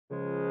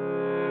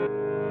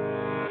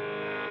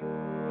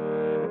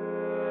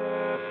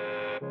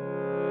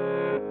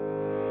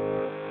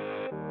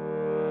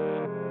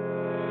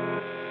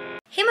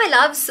my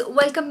loves,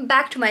 welcome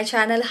back to my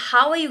channel.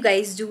 How are you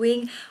guys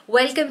doing?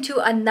 Welcome to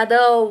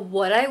another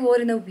What I Wore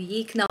in a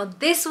Week. Now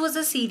this was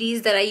a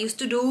series that I used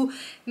to do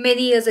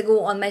many years ago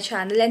on my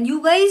channel and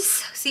you guys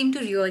seem to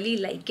really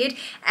like it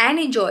and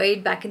enjoy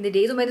it back in the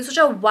day. So मैंने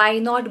सोचा why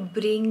not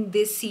bring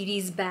this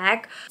series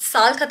back.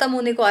 साल खत्म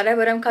होने को आ रहा है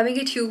but I'm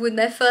coming at you with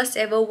my first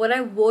ever What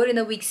I Wore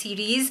in a Week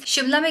series.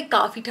 Shimla में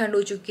काफ़ी ठंड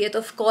हो चुकी है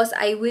तो of course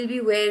I will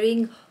be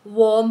wearing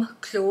warm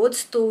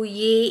clothes. तो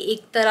ये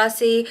एक तरह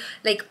से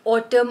like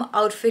autumn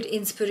outfit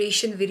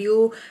inspiration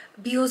video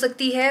भी हो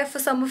सकती है for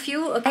some of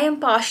you. I am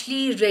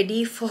partially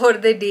ready for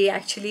the day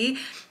actually.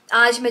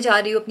 आज मैं जा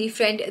रही हूँ अपनी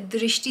फ्रेंड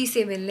दृष्टि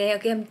से मिलने.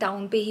 ओके हम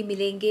टाउन पे ही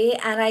मिलेंगे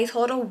and I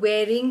thought of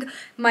wearing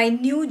my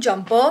new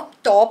jumper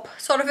top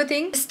sort of a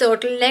thing.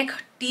 Turtle neck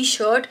T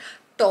shirt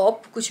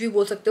top कुछ भी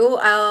बोल सकते हो.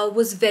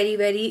 Was very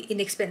very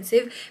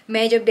inexpensive.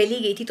 मैं जब दिल्ली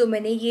गई थी तो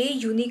मैंने ये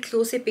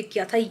यूनिक्लो से पिक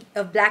किया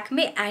था ब्लैक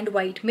में एंड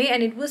वाइट में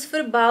and it was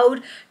for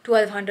about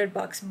 1200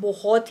 bucks.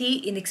 बहुत ही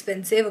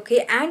inexpensive. Okay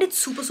and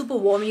it's super super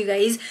warm you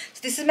guys.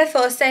 This is my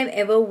first time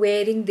ever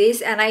wearing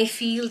this and I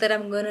feel that I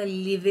am gonna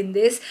live in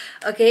this.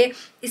 Okay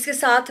इसके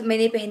साथ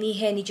मैंने पहनी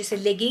है नीचे से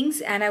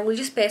leggings and I will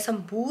just pair some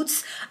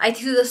boots. I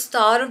think the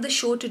star of the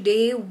show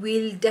today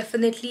will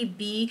definitely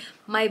be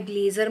my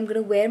blazer. I'm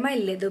gonna wear my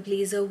leather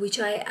blazer which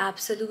I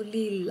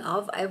absolutely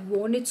love. I've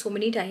worn it so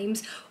many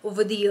times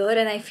over the year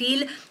and I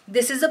feel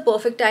this is the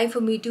perfect time for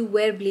me to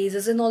wear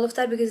blazers and all of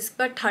that because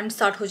इसका ठंड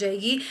start हो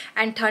जाएगी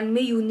and ठंड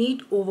में you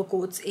need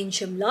overcoats in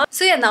Shimla.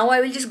 So yeah, now I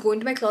will just go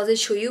into my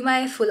closet, show you my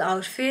full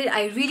outfit.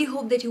 I really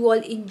hope that you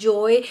all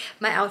enjoy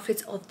my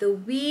outfits of the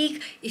week.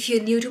 If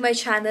you're new to my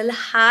channel,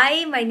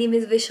 hi, my name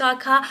is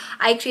Vishakha.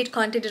 I create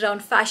content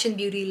around fashion,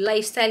 beauty,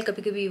 lifestyle.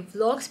 कभी-कभी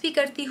vlogs भी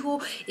करती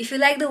हूँ. If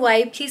you like the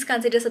vibe, please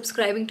consider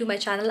subscribing to my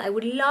channel. I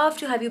would love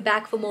to have you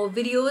back for more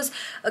videos.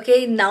 Okay,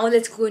 now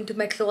let's go into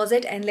my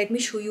closet and let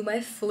me show you my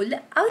full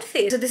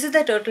outfit. So this is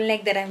the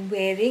turtleneck that I'm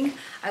wearing.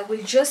 I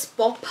will just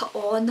pop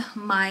on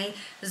my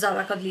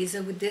Zara ka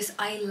blazer with this.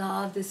 I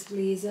love this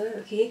blazer.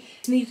 Okay,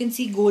 so you can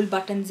see gold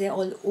buttons there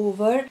all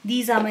over.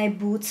 These are my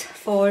boots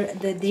for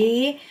the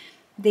day.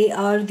 They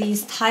are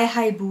these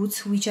thigh-high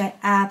boots which I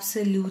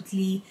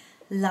absolutely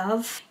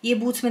love. ये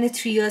boots मैंने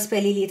 3 years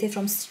पहले लिए थे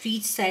from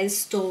street style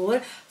store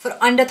for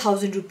under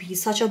 1000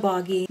 rupees. Such a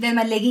bargain. Then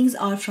my leggings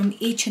are from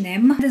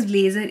H&M. This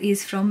blazer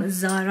is from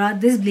Zara.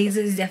 This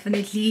blazer is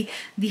definitely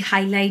the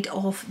highlight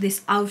of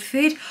this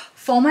outfit.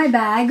 For my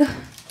bag,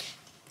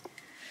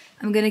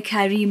 I'm gonna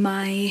carry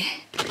my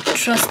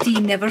trusty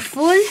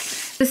Neverfull.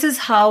 This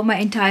is how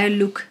my entire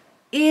look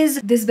is.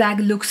 This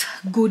bag looks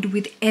good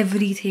with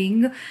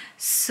everything,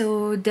 so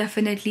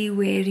definitely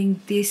wearing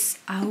this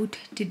out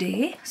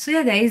today. So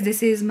yeah guys,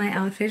 this is my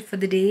outfit for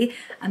the day.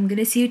 I'm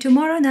gonna see you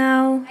tomorrow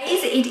now.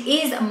 Guys, it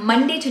is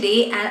Monday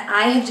today and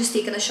I have just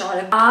taken a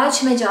shower.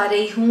 आज मैं जा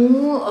रही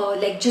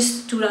हूँ like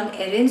just to run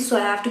errands,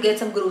 so I have to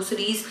get some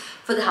groceries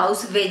for the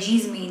house,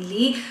 veggies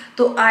mainly.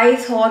 So I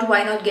thought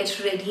why not get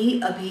ready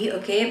abhi.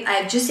 Okay,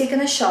 I've just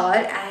taken a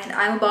shower and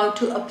I'm about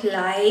to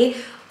apply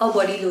a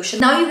body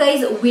lotion. Now you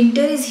guys,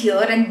 winter is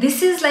here and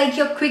this is like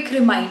your quick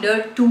reminder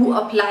to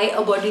apply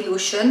a body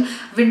lotion.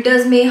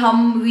 Winters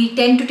में we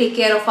tend to take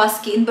care of our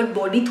skin but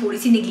body थोड़ी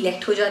सी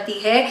neglect हो जाती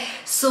है.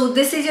 So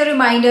this is your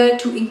reminder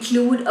to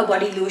include a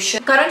body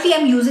lotion. Currently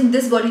I'm using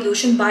this body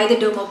lotion by the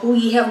Dermaco.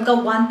 ये है उनका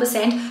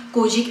 1%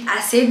 kojic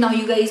acid. Now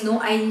you guys know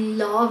I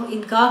love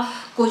इनका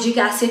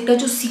kojic acid का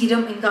जो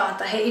serum इनका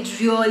आता है. It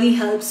really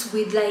helps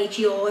with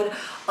like your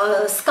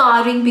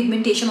scarring,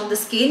 pigmentation on the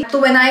skin. So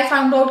when I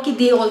found out कि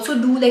they also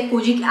do like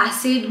kojic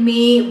acid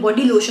में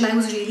body lotion, I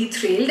was really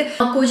thrilled.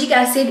 Kojic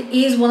acid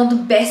is one of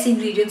the best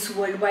ingredients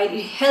worldwide.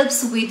 It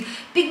helps with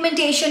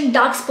pigmentation,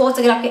 dark spots.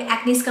 अगर आपके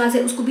acne scars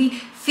है उसको भी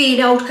fade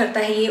out करता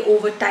है ये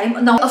over time.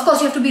 Now of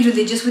course you have to be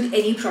religious with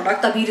any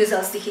product तभी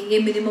results दिखेंगे.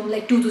 Minimum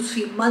like 2 to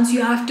 3 months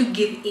you have to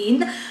give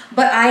in.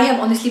 But I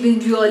have honestly been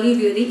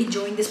really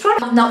enjoying this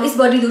product. Now इस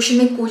body lotion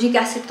में kojic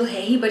acid तो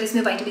है ही but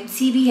इसमें vitamin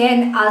C भी है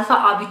and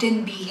alpha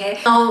arbutin भी है.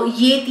 Now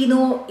ये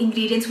तीनों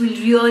ingredients will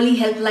really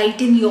help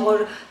lighten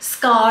your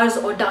scars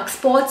or dark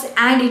spots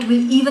and it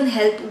will even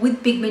help with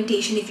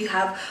pigmentation if you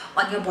have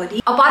on your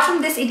body. Apart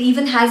from this, it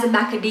even has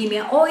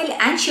macadamia oil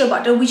and shea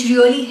butter which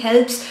really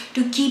helps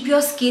to keep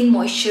your skin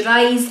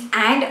moisturized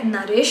and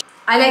nourished.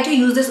 I like to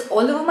use this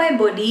all over my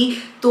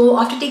body. So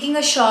after taking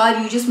a shower,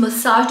 you just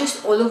massage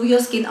this all over your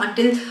skin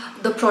until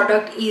the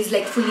product is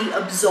like fully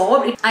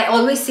absorbed. I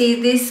always say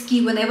this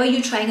कि whenever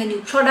you're trying a new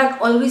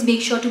product, always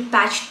make sure to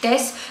patch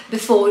test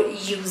before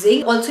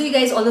using. Also you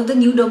guys, all of the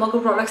new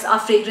Dermaco products are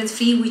fragrance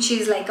free, which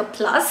is like a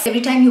plus.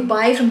 Every time you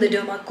buy from the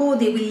Dermaco,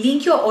 they will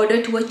link your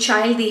order to a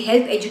child they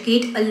help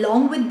educate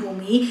along with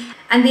Bhumi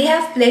and they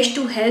have pledged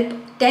to help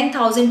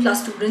 10,000 plus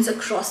students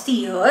across the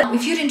year.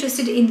 If you're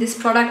interested in this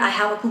product, I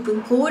have a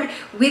coupon code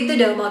with the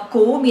Derma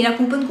Co. मेरा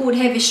coupon code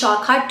है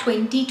Vishakha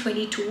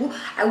 2022.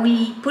 I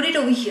will put it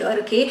over here,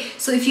 okay?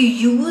 So if you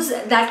use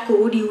that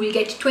code, you will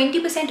get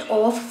 20%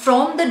 off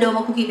from the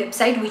Derma Co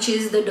website, which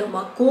is the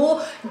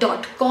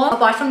dermaco.com.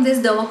 Apart from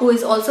this, Derma Co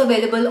is also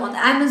available on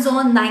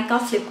Amazon,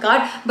 Nykaa,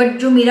 Flipkart. But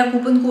जो मेरा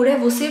coupon code है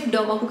वो सिर्फ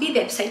Derma Co की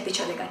website पे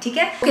चलेगा, ठीक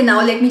है? Okay, now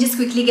let me just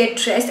quickly get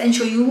dressed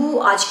and show you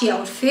आज की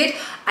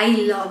outfit. I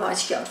love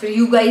आज की outfit.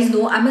 You guys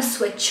know I'm a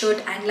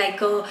sweatshirt and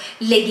like a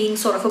legging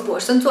sort of a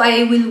person, so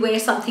I will wear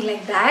something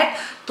like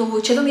that. तो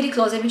चलो मेरी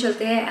closet में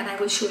चलते हैं and I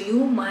will show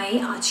you my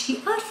आज की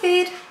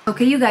outfit.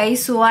 Okay you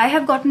guys, so I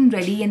have gotten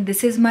ready and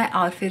this is my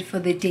outfit for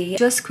the day.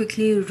 Just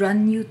quickly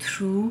run you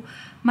through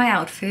my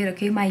outfit.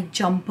 Okay, my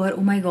jumper,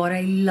 oh my god,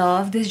 I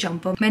love this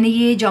jumper. मैंने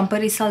ये jumper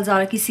इस साल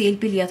ज़ारा की cell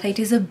पे लिया था. It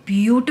is a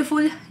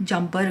beautiful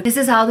jumper. This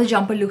is how the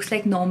jumper looks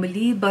like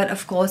normally, but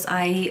of course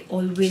I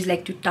always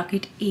like to tuck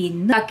it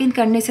in. Tuck in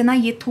करने से ना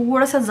ये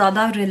थोड़ा सा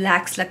ज़्यादा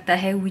relax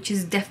लगता है, which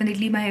is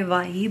definitely my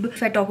vibe.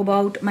 If I talk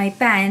about my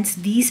pants,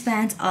 these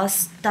pants are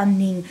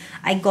stunning.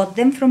 I got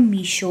them from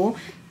Meesho.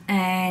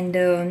 And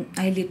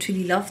I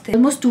literally love them.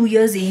 Almost 2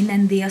 years in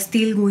and they are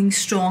still going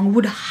strong.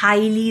 Would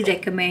highly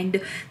recommend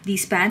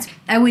these pants.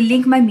 I will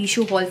link my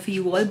Meesho haul for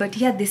you all. But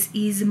yeah, this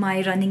is my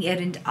running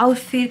errand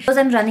outfit.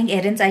 Because I'm running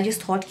errands, I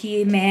just thought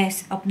कि मैं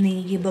अपने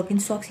ये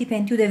Birkenstocks ही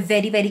पहनती हूँ. They're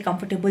very very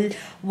comfortable.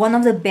 One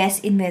of the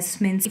best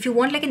investments. If you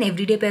want like an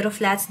everyday pair of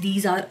flats,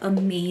 these are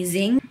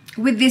amazing.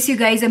 With this,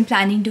 you guys, I'm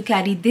planning to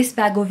carry this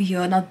bag over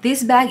here. Now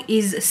this bag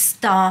is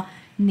stunning.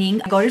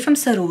 I got it from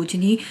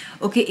Sarojini.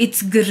 Okay,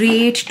 it's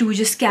great to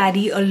just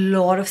carry a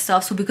lot of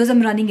stuff. So because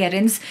I'm running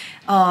errands,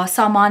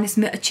 सामान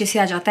इसमें अच्छे से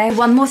आ जाता है.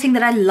 One more thing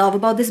that I love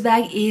about this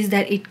bag is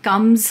that it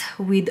comes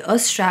with a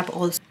strap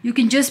also. You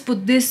can just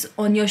put this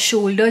on your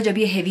shoulder जब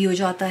ये heavy हो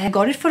जाता है. I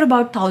got it for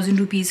about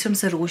 1,000 rupees from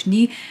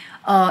Sarojini.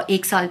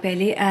 एक साल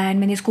पहले and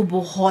मैंने इसको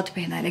बहुत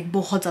पहना है, लाइक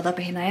बहुत ज़्यादा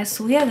पहना है.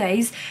 सो yeah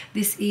guys,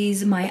 this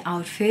is my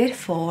outfit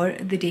for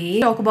the day.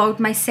 Talk about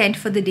my sent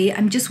for the day.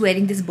 I am just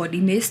wearing this body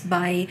mist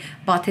bye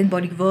bath and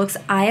body works.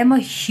 I am a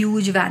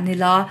huge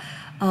vanilla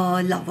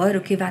lover.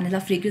 Okay, vanilla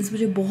fragrance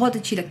मुझे बहुत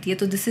अच्छी लगती है.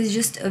 तो this is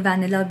just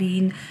vanilla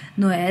been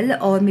Noel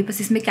और मेरे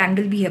पास इसमें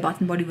candle भी है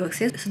बाथ एंड बॉडी वर्क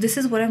से. So this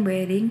is what I am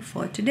wearing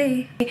for today.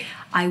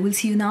 I will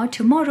see you now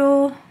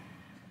tomorrow.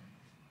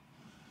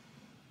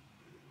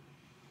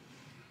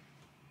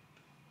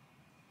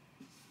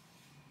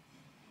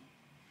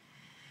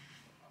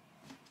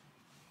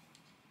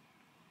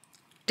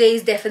 Today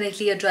is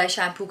definitely a dry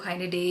shampoo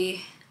kind of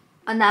day.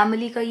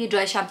 Anomaly का ये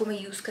dry shampoo मैं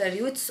use कर रही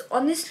हूँ. It's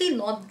honestly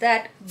not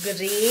that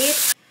great.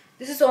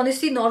 This is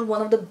honestly not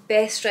one of the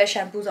best dry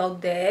shampoos out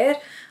there.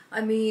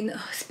 I mean,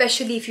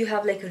 especially if you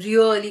have like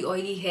really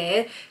oily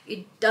hair,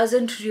 it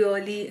doesn't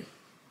really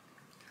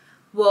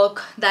work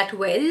that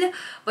well,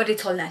 but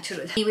it's all natural.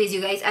 Anyways, you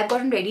guys, I've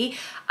gotten ready.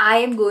 I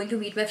am going to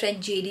meet my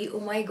friend JD.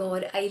 Oh my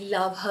god, I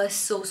love her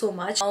so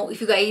much. Now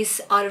if you guys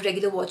are a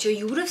regular watcher,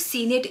 you would have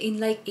seen it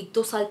in like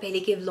 1-2 साल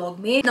पहले के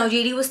vlog में. Now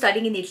JD was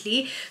studying in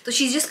Italy, so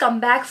she's just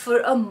come back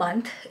for a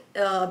month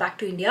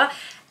back to India,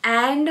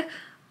 and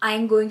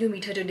I'm going to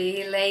meet her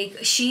today. Like,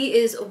 she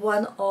is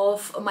one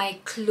of my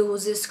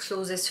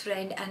closest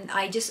friend and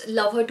I just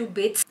love her to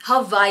bits. Her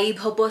vibe,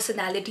 her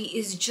personality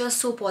is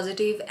just so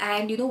positive,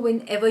 and you know,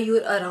 whenever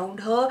you're around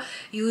her,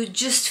 you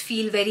just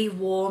feel very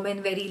warm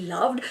and very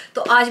loved.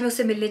 तो आज मैं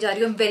उससे मिलने जा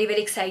रही हूँ. I'm very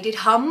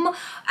excited. हम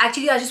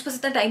actually आज उसके पास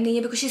इतना time नहीं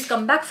है because she's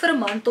come back for a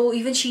month, तो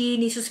even she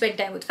needs to spend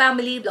time with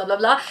family, blah blah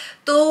blah.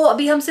 तो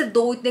अभी हम सिर्फ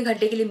 2 इतने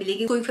घंटे के लिए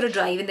मिलेंगे. Going for a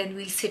drive and then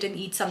we'll sit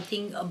and eat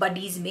something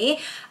buddies में.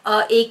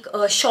 एक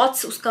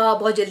shorts उसका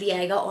बहुत जल्दी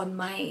आएगा on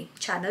my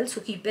channel,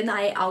 so keep an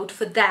eye out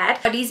for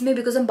that. Buddies में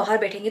because हम बाहर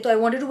बैठेंगे, तो I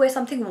wanted to wear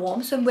something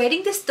warm, so I'm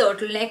wearing this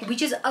turtleneck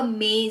which is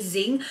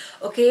amazing.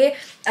 Okay,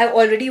 I've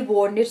already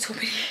worn it so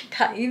many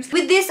times.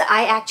 With this,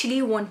 I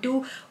actually want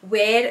to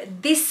wear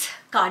this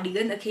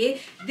cardigan. Okay,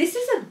 this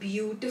is a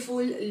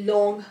beautiful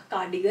long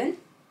cardigan.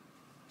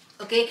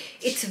 Okay,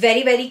 it's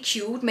very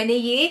cute. मैंने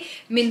ये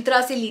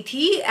मिंत्रा से ली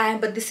थी,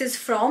 and but this is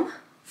from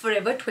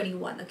Forever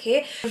 21. Okay,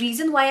 the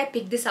reason why I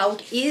picked this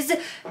out is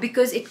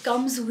because it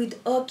comes with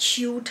a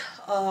cute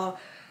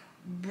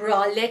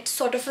bralette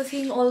sort of a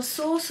thing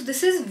also. So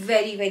this is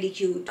very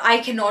cute. I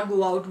cannot go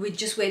out with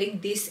just wearing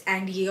this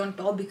and ye on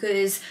top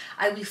because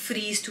I will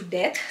freeze to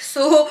death,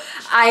 so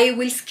I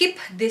will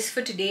skip this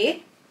for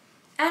today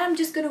and I'm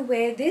just gonna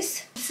wear this.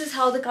 This is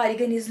how the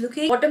cardigan is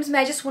looking. Bottoms में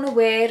I just want to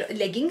wear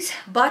leggings,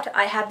 but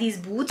I have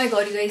these boots. Oh my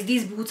god, you guys,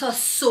 these boots are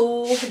so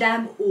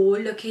damn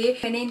old. Okay,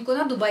 मैंने इनको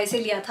ना Dubai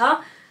से लिया था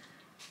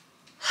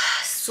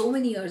so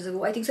many years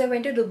ago. I think so I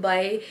went to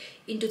Dubai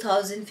in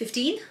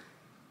 2015.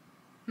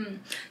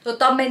 तो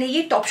तब मैंने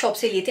ये टॉप शॉप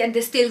से लिए थे and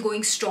they're still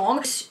going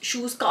strong.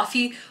 Shoes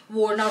काफ़ी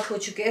worn out हो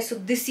चुके हैं. So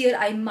this year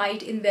I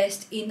might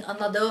invest in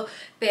another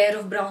pair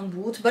of brown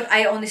boots, but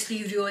I honestly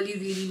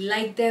really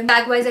like them.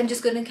 Bag wise, I'm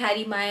just gonna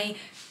carry my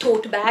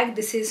tote bag.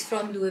 This is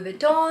from Louis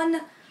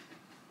Vuitton.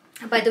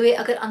 By the way,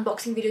 अगर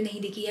unboxing video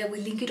नहीं देखी है,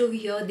 we'll link it over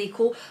here.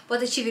 देखो,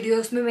 बहुत अच्छी video है.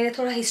 उसमें मैंने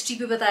थोड़ा history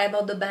भी बताया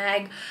about the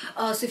bag.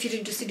 So if you're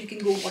interested, you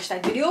can go watch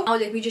that video. Now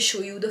let me just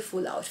show you the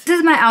full outfit. This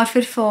is my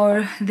outfit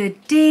for the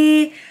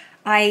day.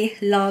 I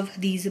love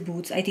these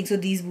boots. I think so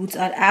these boots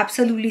are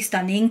absolutely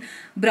stunning.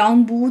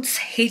 Brown boots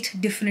hit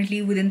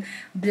differently within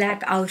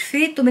black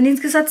outfit. तो मैंने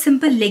इसके साथ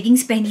simple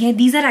leggings पहनी है.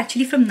 These are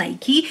actually from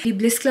Nike. The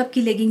Bliss Club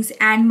की leggings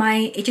and my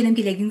H&M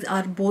की leggings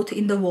are both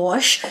in the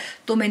wash.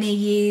 तो मैंने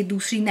ये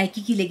दूसरी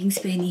Nike की leggings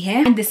पहनी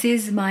है. And this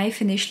is my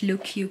finished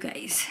look, you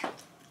guys.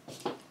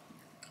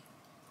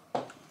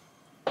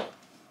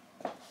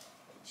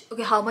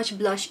 Okay, how much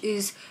blush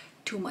is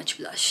too much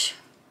blush?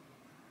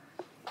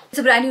 It's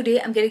a brand new day.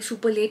 I'm getting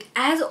super late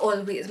as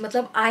always.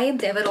 Matlab, I am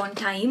never on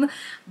time,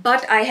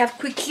 but I have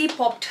quickly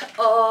popped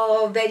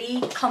a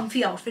very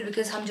comfy outfit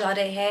because हम जा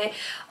रहे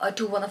हैं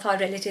to one of our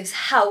relatives'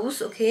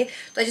 house. Okay,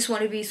 so I just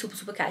want to be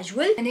super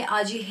casual. मैंने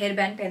आज ये hair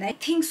band पहना है.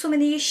 I think so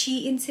मैंने ये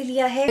Shein से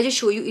लिया है. I'll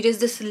just show you. It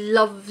is this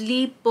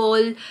lovely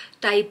pearl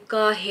type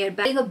का hair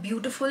band. A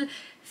beautiful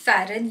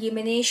Farren. ये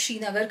मैंने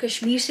श्रीनगर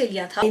कश्मीर से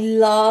लिया था. I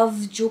love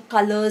जो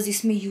कलर्स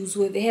इसमें यूज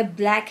हुए हुए हैं.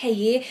 ब्लैक है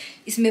ये,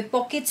 इसमें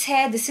पॉकेट्स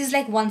है. This is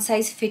like one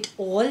size fit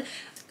all.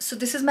 So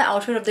this is my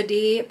outfit of the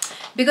day.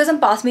 Because हम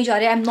पास में जा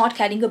रहे हैं, I'm not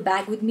carrying a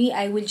bag with me.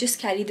 I will just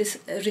carry this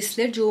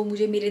wristlet जो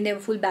मुझे मेरे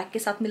नेवरफुल बैग के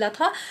साथ मिला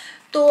था.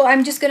 तो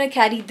I'm just gonna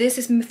carry this.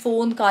 इसमें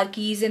फ़ोन, कार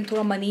कीज़ and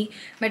थोड़ा मनी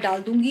मैं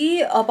डाल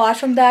दूँगी. Apart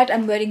from that,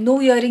 I'm wearing no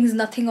earrings,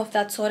 nothing of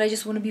that sort. I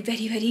just want to be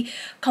very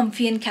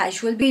comfy and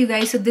casual. Okay, you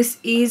guys, so this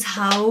is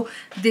how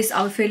this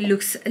outfit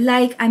looks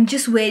like. I'm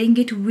just wearing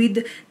it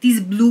with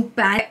these blue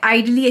pants.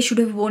 Ideally, I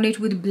should have worn it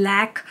with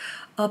black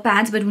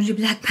pants, but मुझे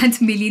black pants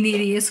मिल ही नहीं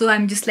रही है. So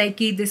I'm just like,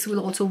 hey, this will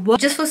also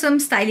work. Just for some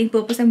styling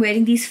purpose, I'm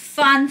wearing these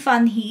fun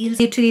heels.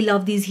 I literally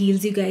love these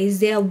heels, you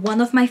guys. They are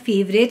one of my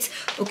favorites.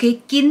 Okay,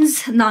 Kins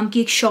नाम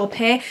की एक shop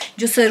है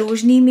जो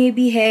सरोजनी में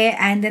भी है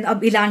and then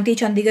अब इलांटे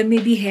चंडीगढ़ में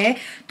भी है.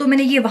 तो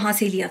मैंने ये वहाँ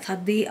से लिया था.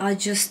 They are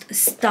just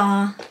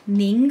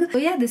stunning. So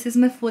yeah, this is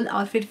my full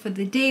outfit for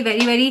the day.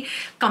 Very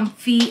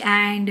comfy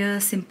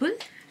and simple.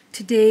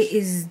 Today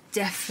is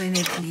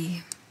definitely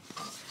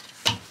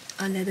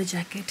a leather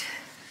jacket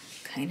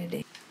kind of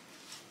day.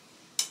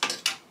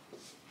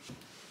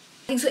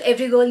 I think so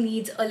every girl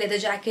needs a leather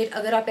jacket.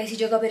 अगर आप ऐसी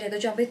जगह पे रहते हो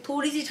जहाँ पे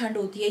थोड़ी सी ठंड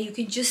होती है, you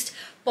can just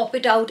pop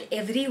it out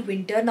every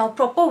winter. Now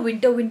proper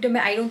winter में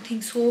I don't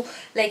think so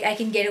like I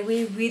can get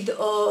away with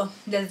a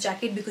leather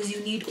jacket because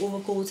you need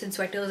overcoats and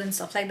sweaters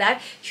and stuff like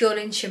that here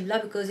in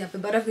Shimla because यहाँ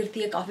पे बर्फ गिरती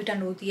है, काफ़ी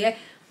ठंड होती है.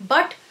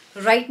 But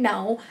right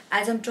now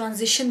as हम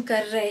transition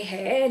कर रहे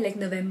हैं like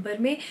November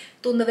में,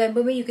 तो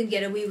November में you can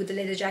get away with the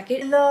leather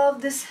jacket. I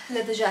love this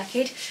leather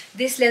jacket.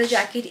 This leather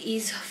jacket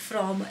is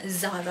from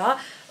Zara.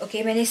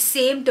 Okay, मैंने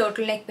same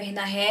turtleneck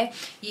पहना है.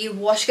 ये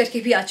wash करके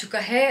भी आ चुका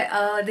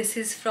है. This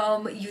is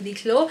from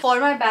Uniqlo. For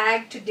my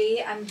bag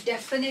today, I'm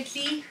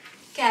definitely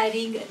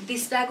carrying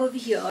this bag over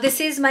here.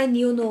 This is my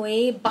new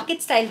Noe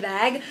bucket style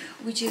bag,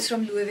 which is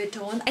from Louis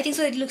Vuitton. I think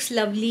so it looks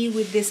lovely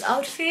with this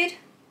outfit.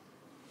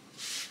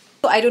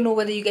 So I don't know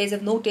whether you guys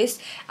have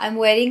noticed, I'm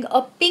wearing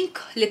a pink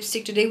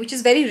lipstick today, which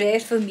is very rare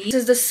for me. This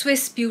is the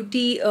Swiss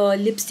Beauty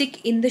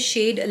lipstick in the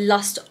shade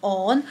Lust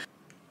On.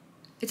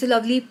 It's a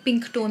lovely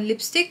pink tone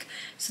lipstick.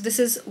 So this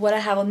is what I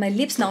have on my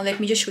lips. Now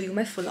let me just show you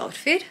my full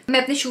outfit.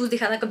 मैं अपने shoes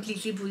दिखाना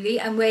completely भूल गई.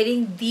 I'm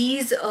wearing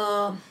these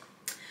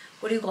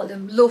what do you call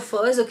them?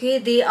 Loafers. Okay,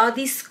 they are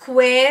these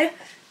square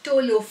toe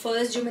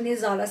loafers जो मैंने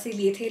Zara से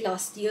लिए थे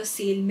last year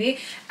sale में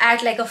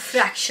at like a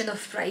fraction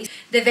of price.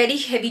 They're very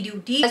heavy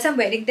duty. As I'm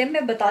wearing them,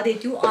 मैं बता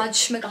देती हूँ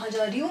आज मैं कहाँ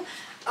जा रही हूँ.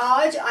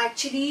 आज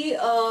actually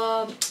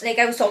like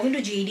I was talking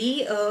to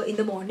JD in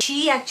the morning.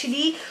 She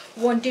actually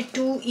wanted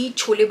to eat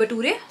chole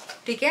bhature.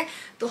 ठीक है,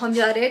 तो हम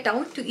जा रहे हैं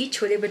town to eat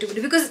chole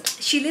bhature because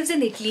she lives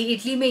in Italy.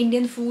 Italy में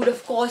Indian food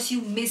of course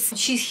you miss.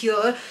 She's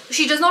here.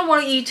 She does not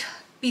want to eat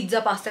pizza,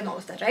 pasta and all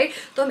of that, right?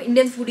 तो हम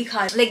Indian food ही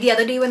खा रहे. Like the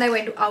other day when I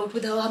went out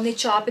with her, हमने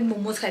चाप and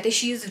momos खाए थे.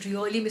 She is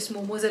really miss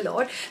momos a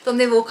lot. तो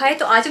हमने वो खाए.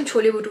 तो आज हम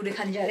छोले भटूरे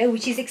खाने जा रहे हैं,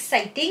 which is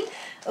exciting.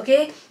 Okay,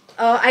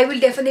 I will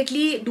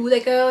definitely do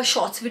like a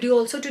shorts video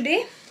also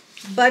today.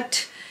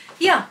 But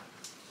yeah,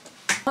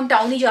 हम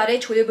टाउन ही जा रहे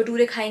हैं, छोले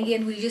भटूरे खाएंगे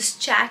and we'll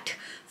just chat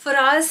for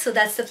us. So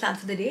that's the plan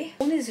for the day.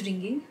 Phone is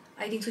ringing.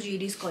 I think so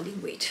JD is calling.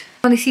 Wait.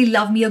 Honestly,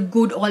 love me a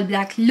good all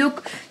black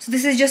look. So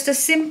this is just a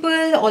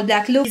simple all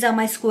black look. These are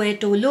my square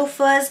toe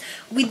loafers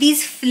with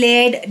these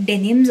flared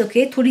denims.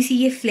 Okay, थोड़ी सी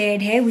ये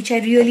flared है, which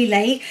I really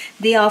like.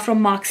 They are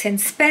from Marks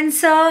and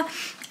Spencer.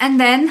 And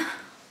then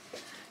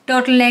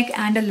turtleneck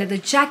and a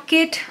leather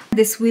jacket.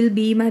 This will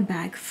be my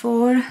bag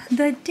for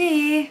the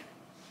day.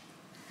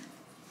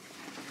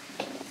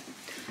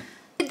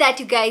 With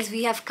that, you guys, we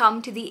have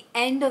come to the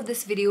end of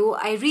this video.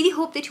 I really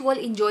hope that you all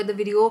enjoyed the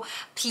video.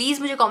 Please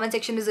मुझे comment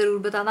section में ज़रूर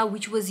बताना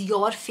which was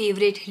your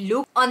favorite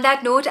look. On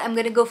that note,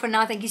 I'm gonna go for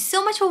now. Thank you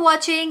so much for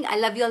watching.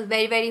 I love you all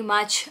very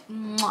much.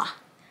 Mwah.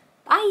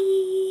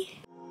 Bye.